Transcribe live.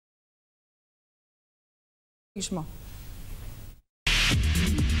Mr.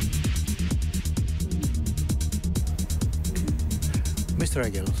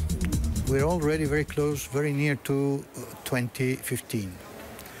 Engel, we're already very close, very near to 2015.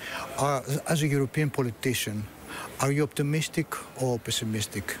 As a European politician, are you optimistic or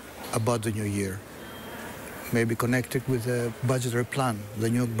pessimistic about the new year? Maybe connected with the budgetary plan, the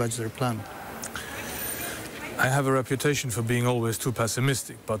new budgetary plan? I have a reputation for being always too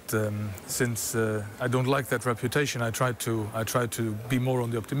pessimistic, but since I don't like that reputation, I try to be more on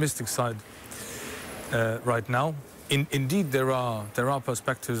the optimistic side right now. Indeed, there are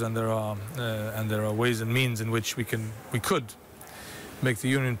perspectives and there are ways and means in which we could make the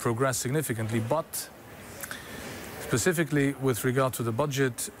Union progress significantly, but specifically with regard to the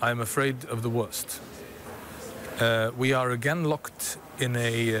budget, I'm afraid of the worst. We are again locked in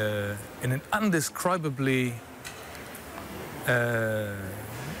an undescribably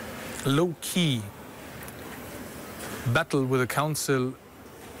low-key battle with the Council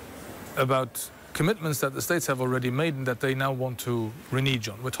about commitments that the states have already made and that they now want to renege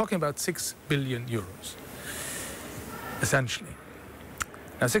on. We're talking about 6 billion euros, essentially.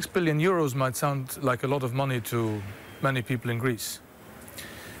 Now, 6 billion euros might sound like a lot of money to many people in Greece,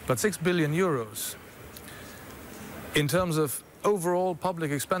 but 6 billion euros in terms of overall public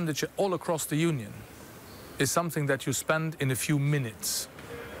expenditure all across the Union is something that you spend in a few minutes.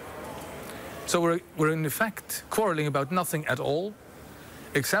 So we're in effect quarreling about nothing at all,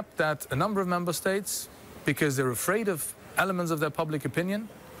 except that a number of member states, because they're afraid of elements of their public opinion,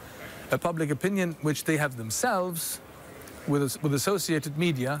 a public opinion which they have themselves, with associated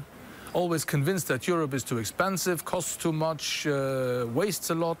media, always convinced that Europe is too expensive, costs too much, wastes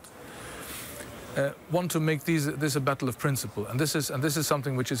a lot, want to make this a battle of principle. And this is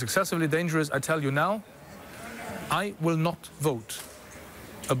something which is excessively dangerous. I tell you now, I will not vote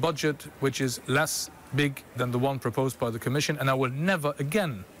a budget which is less big than the one proposed by the Commission, and I will never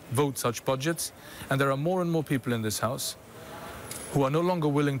again vote such budgets. And there are more and more people in this House who are no longer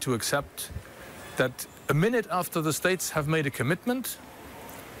willing to accept that a minute after the states have made a commitment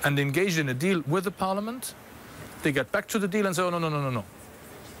and engaged in a deal with the Parliament, they get back to the deal and say, oh, no.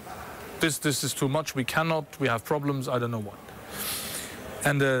 This is too much, we cannot, we have problems, I don't know what.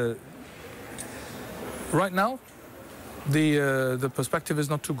 And right now, the perspective is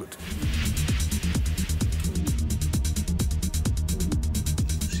not too good.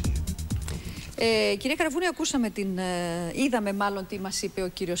 Κύριε Καραβούνη, είδαμε μάλλον τι μας είπε ο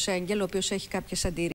κύριος Έγγελ, ο οποίος έχει κάποιες αντιρρήσεις.